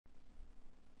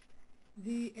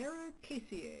The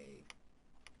Arecaceae,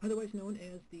 otherwise known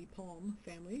as the palm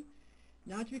family,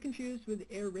 not to be confused with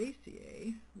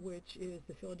Arecaceae, which is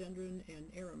the philodendron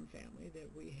and arum family that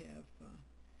we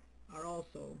are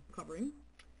also covering.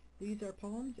 These are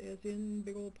palms, as in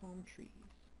big old palm trees.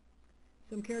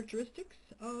 Some characteristics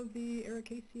of the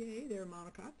Arecaceae: they're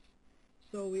monocots,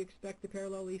 so we expect the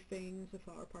parallel leaf veins, the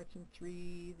flower parts in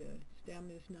three. The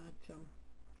stem is not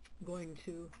going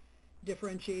to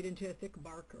differentiate into a thick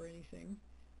bark or anything.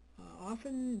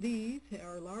 Often these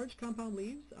are large compound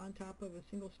leaves on top of a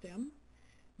single stem.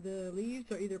 The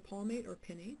leaves are either palmate or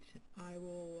pinnate. I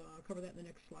will cover that in the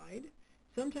next slide.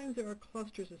 Sometimes there are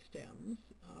clusters of stems,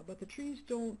 but the trees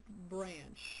don't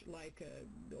branch like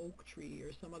the oak tree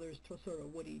or some other sort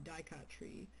of woody dicot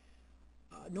tree,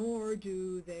 nor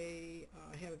do they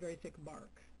have a very thick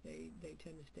bark. They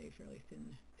tend to stay fairly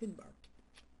thin barked.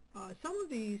 Some of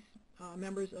these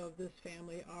members of this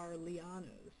family are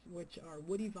lianas, which are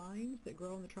woody vines that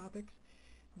grow in the tropics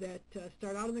that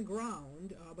start out on the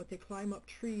ground, but they climb up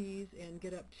trees and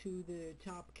get up to the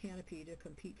top canopy to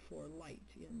compete for light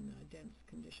in dense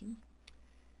conditions.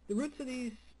 The roots of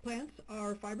these plants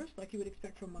are fibrous, like you would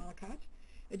expect from monocot.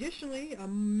 Additionally,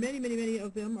 many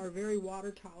of them are very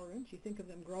water tolerant. You think of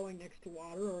them growing next to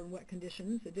water or in wet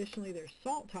conditions. Additionally, they're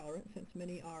salt tolerant, since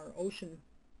many are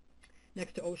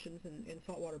next to oceans and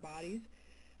saltwater bodies.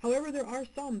 However, there are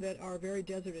some that are very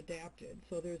desert adapted,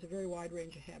 so there's a very wide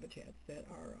range of habitats that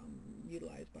are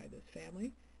utilized by this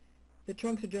family. The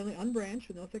trunks are generally unbranched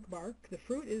with no thick bark. The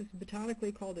fruit is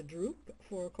botanically called a drupe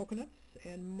for coconuts,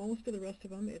 and most of the rest of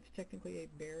them, it's technically a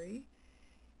berry.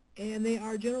 And they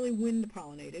are generally wind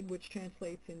pollinated, which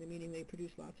translates into meaning they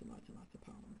produce lots and lots of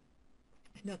pollen.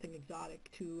 Nothing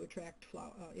exotic to attract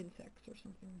insects or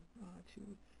something to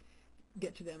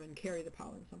get to them and carry the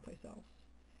pollen someplace else.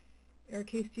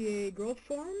 Arecaceae growth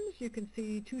forms, you can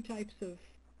see two types of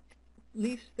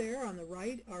leaves there. On the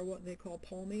right are what they call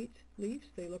palmate leaves.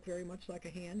 They look very much like a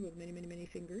hand with many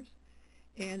fingers.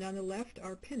 And on the left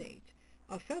are pinnate.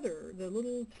 A feather, the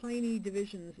little tiny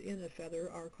divisions in a feather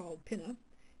are called pinna,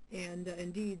 and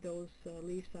indeed those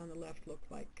leaves on the left look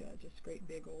like just great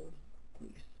big old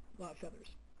leaves, a lot of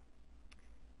feathers.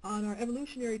 On our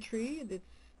evolutionary tree, the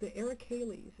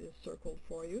Arecaceae is circled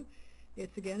for you.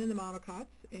 It's again in the monocots,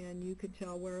 and you can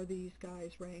tell where these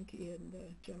guys rank in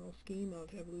the general scheme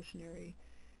of evolutionary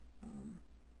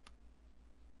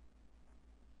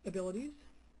abilities.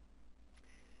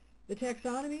 The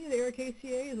taxonomy of the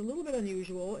Arecaceae is a little bit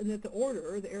unusual in that the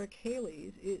order, the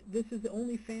Arecaceae, this is the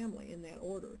only family in that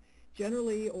order.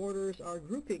 Generally, orders are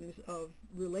groupings of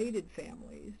related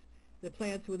families. The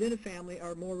plants within a family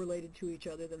are more related to each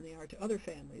other than they are to other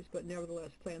families, but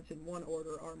nevertheless plants in one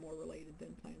order are more related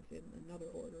than plants in another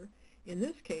order. In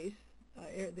this case,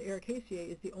 the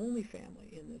Arecaceae is the only family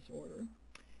in this order.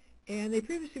 And they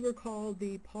previously were called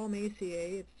the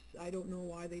Palmaceae. I don't know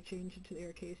why they changed it to the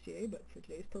Arecaceae, but for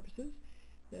today's purposes,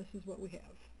 this is what we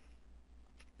have.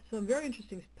 Some very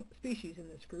interesting species in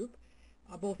this group,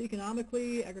 both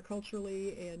economically,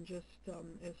 agriculturally, and just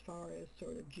as far as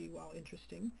sort of, gee, wow,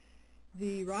 interesting.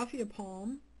 The raffia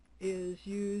palm is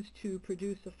used to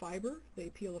produce a fiber. They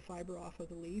peel the fiber off of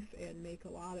the leaf and make a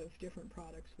lot of different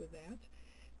products with that.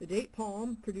 The date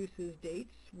palm produces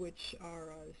dates, which are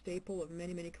a staple of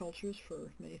many cultures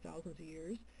for many thousands of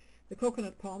years. The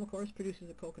coconut palm, of course, produces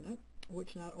a coconut,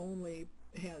 which not only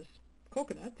has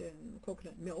coconut and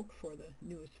coconut milk for the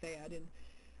newest fad in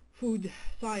food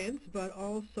science, but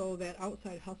also that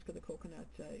outside husk of the coconut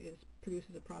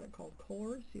produces a product called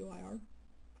coir, C-O-I-R,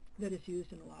 that is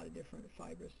used in a lot of different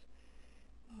fibrous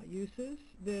uses.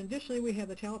 Then additionally we have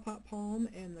the talipot palm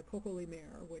and the coco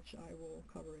limere, which I will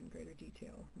cover in greater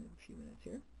detail in a few minutes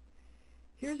here.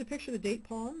 Here's a picture of the date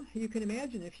palm. You can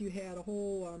imagine if you had a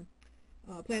whole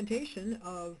plantation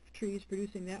of trees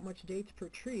producing that much dates per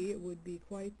tree, it would be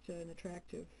quite an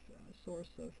attractive source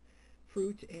of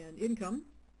fruit and income.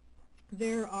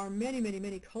 There are many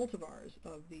cultivars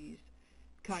of these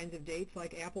kinds of dates,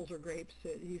 like apples or grapes.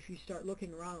 If you start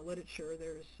looking around the literature,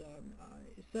 there's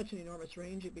such an enormous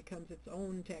range, it becomes its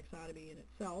own taxonomy in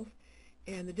itself,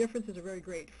 and the differences are very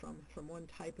great from one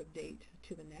type of date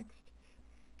to the next.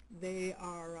 They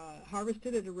are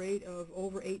harvested at a rate of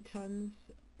over 8,000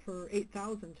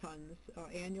 tons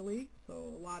annually, so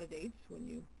a lot of dates when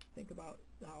you think about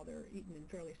how they're eaten in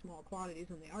fairly small quantities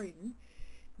when they are eaten.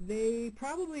 They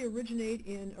probably originate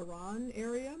in Iran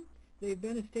area. They've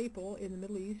been a staple in the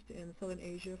Middle East and Southern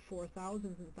Asia for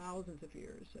thousands and thousands of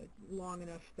years, long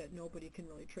enough that nobody can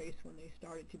really trace when they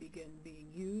started to begin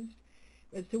being used.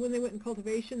 As to when they went in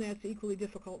cultivation, that's equally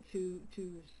difficult to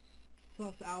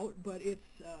us out, but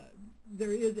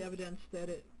there is evidence that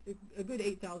a good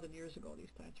 8,000 years ago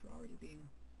these plants were already being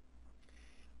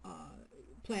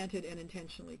planted and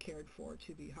intentionally cared for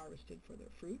to be harvested for their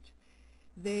fruit.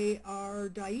 They are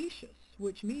dioecious,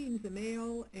 which means the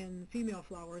male and female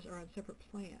flowers are on separate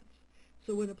plants.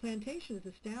 So when a plantation is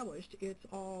established, it's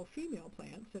all female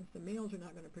plants, since the males are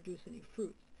not going to produce any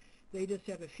fruits. They just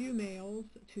have a few males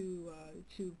to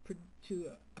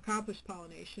accomplish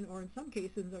pollination, or in some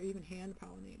cases they're even hand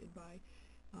pollinated by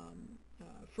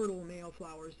fertile male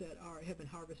flowers that have been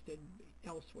harvested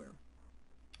elsewhere.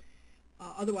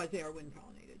 Otherwise they are wind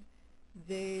pollinated.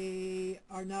 They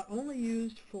are not only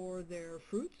used for their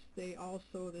fruits, the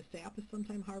sap is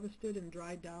sometimes harvested and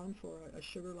dried down for a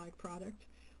sugar-like product,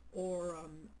 or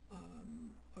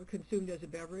consumed as a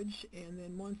beverage, and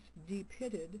then once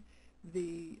depitted,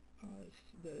 the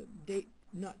date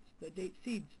nuts, the date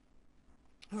seeds,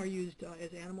 are used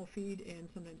as animal feed and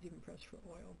sometimes even pressed for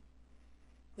oil.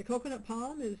 The coconut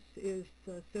palm is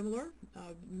similar.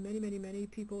 Many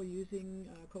people using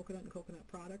coconut and coconut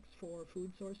products for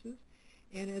food sources.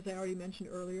 And as I already mentioned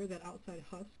earlier, that outside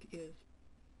husk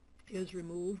is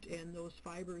removed, and those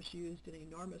fibers used in an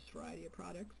enormous variety of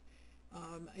products.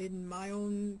 In my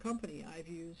own company, I've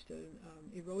used an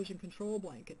erosion control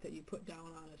blanket that you put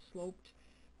down on a sloped,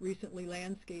 recently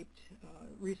landscaped,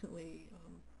 recently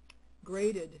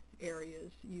graded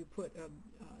areas. You put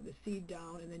the seed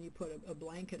down, and then you put a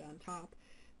blanket on top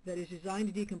that is designed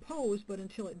to decompose, but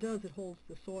until it does, it holds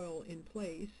the soil in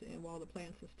place and while the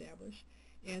plant's established.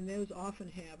 And those often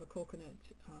have a coconut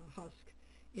husk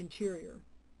interior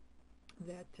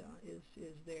that is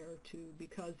there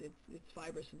because it's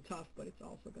fibrous and tough, but it's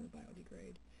also going to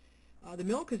biodegrade. The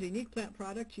milk is a unique plant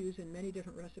product used in many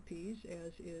different recipes,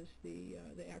 as is the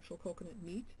actual coconut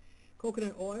meat.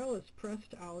 Coconut oil is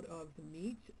pressed out of the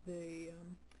meat. The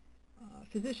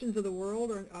physicians of the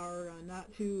world are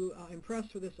not too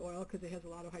impressed with this oil because it has a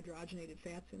lot of hydrogenated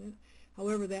fats in it.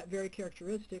 However, that very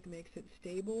characteristic makes it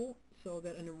stable, so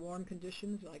that under warm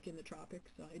conditions, like in the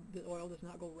tropics, the oil does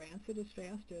not go rancid as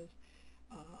fast as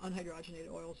unhydrogenated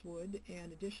oils would,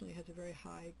 and additionally has a very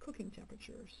high cooking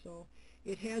temperature. So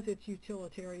it has its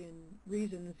utilitarian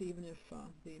reasons, even if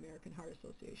the American Heart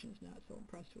Association is not so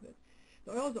impressed with it.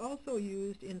 The oil is also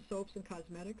used in soaps and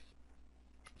cosmetics,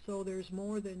 so there's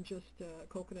more than just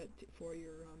coconut for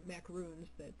your macaroons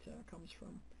that comes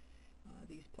from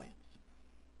these plants.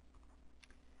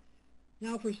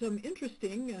 Now for some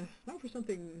interesting, now for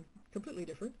something completely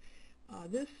different,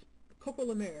 this coco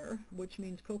la mer, which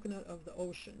means coconut of the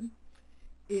ocean,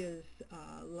 is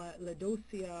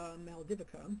Laodicea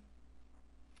maldivica,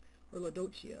 or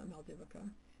Laodicea maldivica,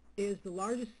 is the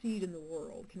largest seed in the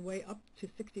world, can weigh up to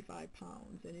 65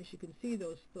 pounds. And as you can see,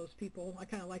 those people, I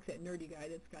kind of like that nerdy guy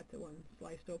that's got the one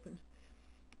sliced open.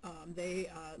 They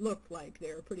look like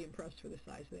they're pretty impressed with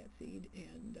the size of that seed,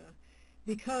 and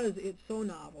because it's so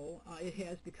novel, it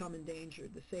has become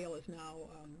endangered. The sale is now,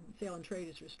 sale and trade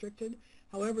is restricted.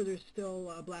 However, there's still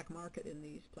a black market in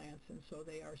these plants, and so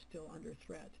they are still under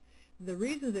threat. The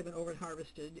reason they've been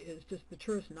over-harvested is just the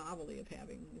tourist novelty of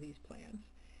having these plants.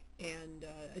 And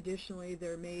additionally,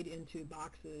 they're made into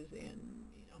boxes and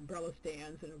umbrella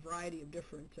stands and a variety of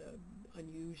different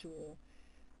unusual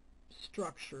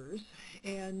structures.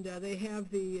 And they have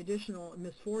the additional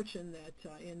misfortune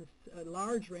that in a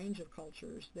large range of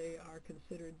cultures, they are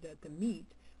considered that the meat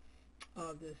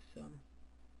of this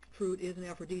fruit is an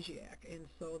aphrodisiac, and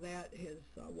so that is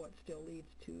what still leads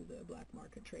to the black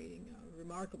market trading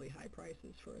remarkably high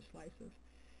prices for a slice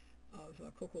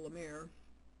of coco la mer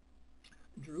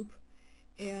drupe.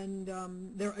 And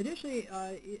they're additionally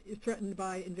threatened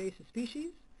by invasive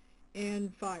species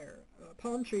and fire.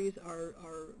 Palm trees are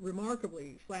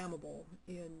remarkably flammable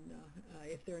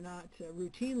if they're not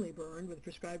routinely burned with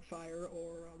prescribed fire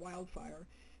or wildfire.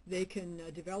 They can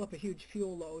develop a huge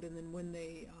fuel load, and then when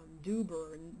they do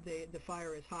burn, the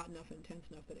fire is hot enough and intense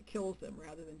enough that it kills them,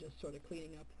 rather than just sort of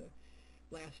cleaning up the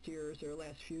last year's or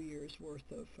last few years'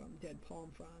 worth of dead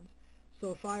palm fronds.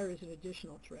 So fire is an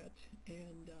additional threat.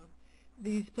 And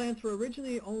these plants were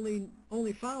originally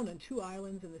only found on 2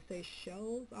 islands in the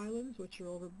Seychelles Islands, which are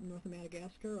over north of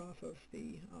Madagascar off of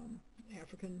the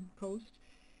African coast.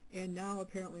 And now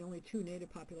apparently only 2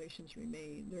 native populations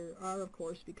remain. There are, of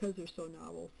course, because they're so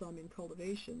novel, some in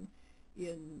cultivation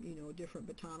in different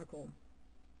botanical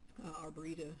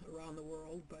arboreta around the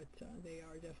world, but they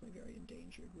are definitely very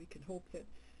endangered. We can hope that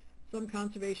some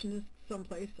conservationists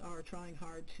someplace are trying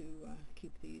hard to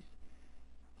keep these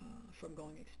from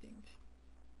going extinct.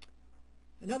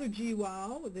 Another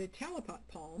GWOW, the Talipot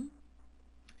palm,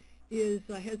 has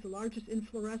the largest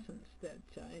inflorescence that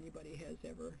anybody has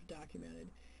ever documented.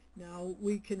 Now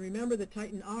we can remember the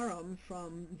Titanarum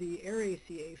from the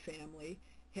Arecaceae family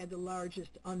had the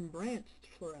largest unbranched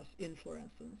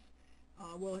inflorescence.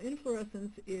 Well,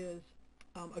 inflorescence is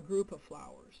a group of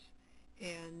flowers,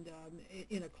 and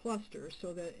in a cluster,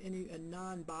 so that a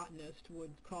non-botanist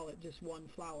would call it just one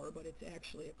flower, but it's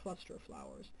actually a cluster of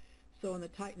flowers. So in the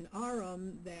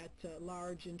Titanarum, that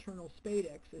large internal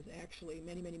spadix is actually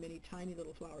many, many, many tiny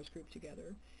little flowers grouped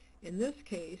together. In this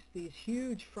case, these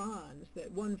huge fronds,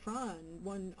 that one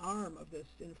arm of this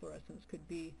inflorescence could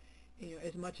be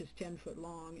as much as 10 foot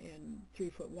long and 3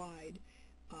 foot wide.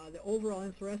 The overall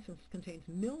inflorescence contains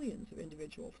millions of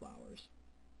individual flowers.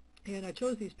 And I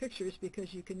chose these pictures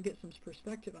because you can get some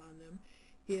perspective on them.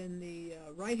 In the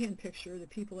right-hand picture,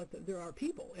 there are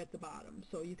people at the bottom,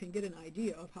 so you can get an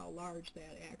idea of how large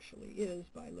that actually is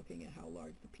by looking at how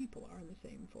large the people are in the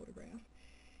same photograph.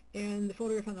 And the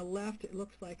photograph on the left, it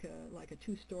looks like a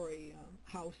two-story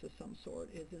house of some sort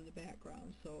is in the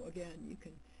background. So again, you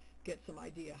can get some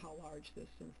idea how large this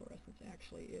inflorescence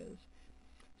actually is.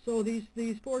 So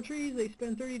these 4 trees, they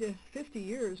spend 30 to 50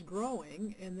 years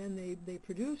growing, and then they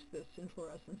produce this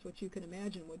inflorescence, which you can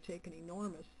imagine would take an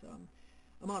enormous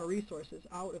amount of resources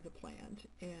out of the plant,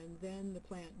 and then the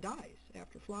plant dies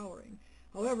after flowering.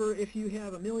 However, if you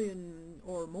have 1 million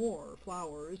or more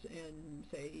flowers, and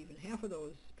say even half of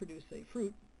those produce a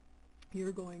fruit,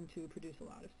 you're going to produce a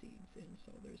lot of seeds, and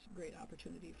so there's great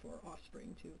opportunity for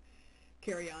offspring to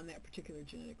carry on that particular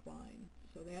genetic line.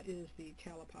 So that is the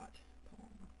Talipot palm.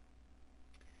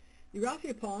 The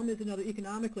raffia palm is another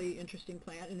economically interesting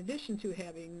plant. In addition to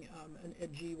having a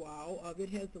GWOW of it,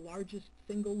 has the largest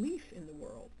single leaf in the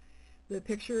world. The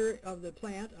picture of the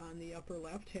plant on the upper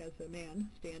left has a man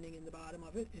standing in the bottom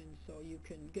of it, and so you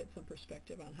can get some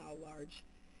perspective on how large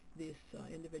this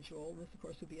individual, this of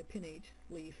course would be a pinnate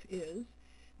leaf, is.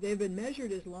 They've been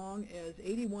measured as long as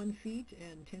 81 feet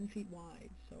and 10 feet wide,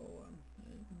 so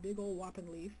a big old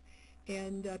whopping leaf.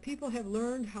 And people have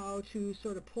learned how to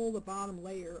sort of pull the bottom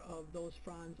layer of those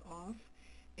fronds off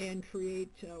and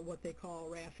create what they call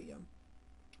raffia,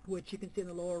 which you can see in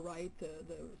the lower right, the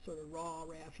sort of raw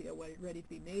raffia ready to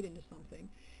be made into something.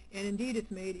 And indeed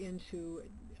it's made into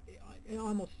an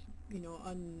almost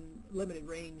unlimited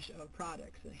range of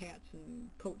products, and hats and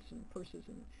coats and purses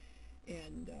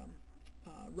and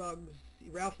rugs.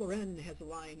 Ralph Lauren has a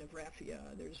line of raffia.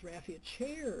 There's raffia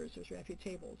chairs, there's raffia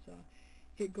tables.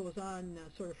 It goes on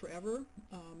sort of forever.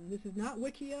 This is not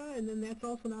Wikia, and then that's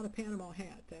also not a Panama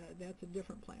hat. That's a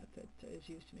different plant that is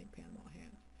used to make Panama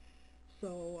hats.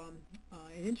 So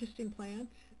an interesting plant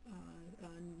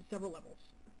on several levels.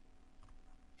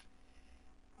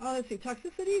 Let's see,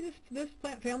 toxicity. This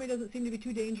plant family doesn't seem to be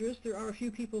too dangerous. There are a few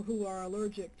people who are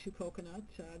allergic to coconut.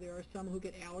 There are some who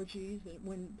get allergies. And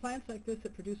when plants like this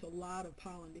that produce a lot of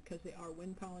pollen because they are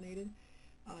wind pollinated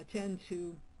tend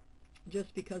to,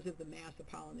 just because of the mass of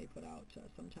pollen they put out,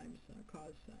 sometimes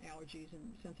cause allergies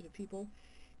in sensitive people.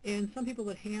 And some people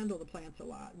that handle the plants a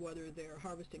lot, whether they're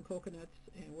harvesting coconuts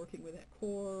and working with that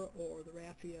core or the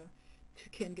raffia,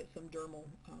 can get some dermal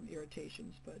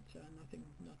irritations, but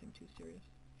nothing too serious.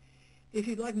 If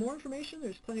you'd like more information,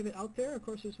 there's plenty of it out there. Of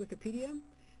course, there's Wikipedia.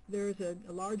 There's a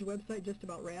large website just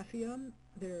about raffia.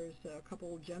 There's a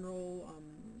couple general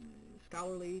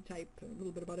scholarly type, a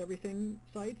little bit about everything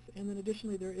sites, and then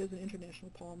additionally there is an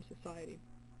International Palm Society.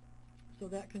 So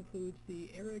that concludes the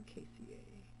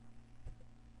Arecaceae.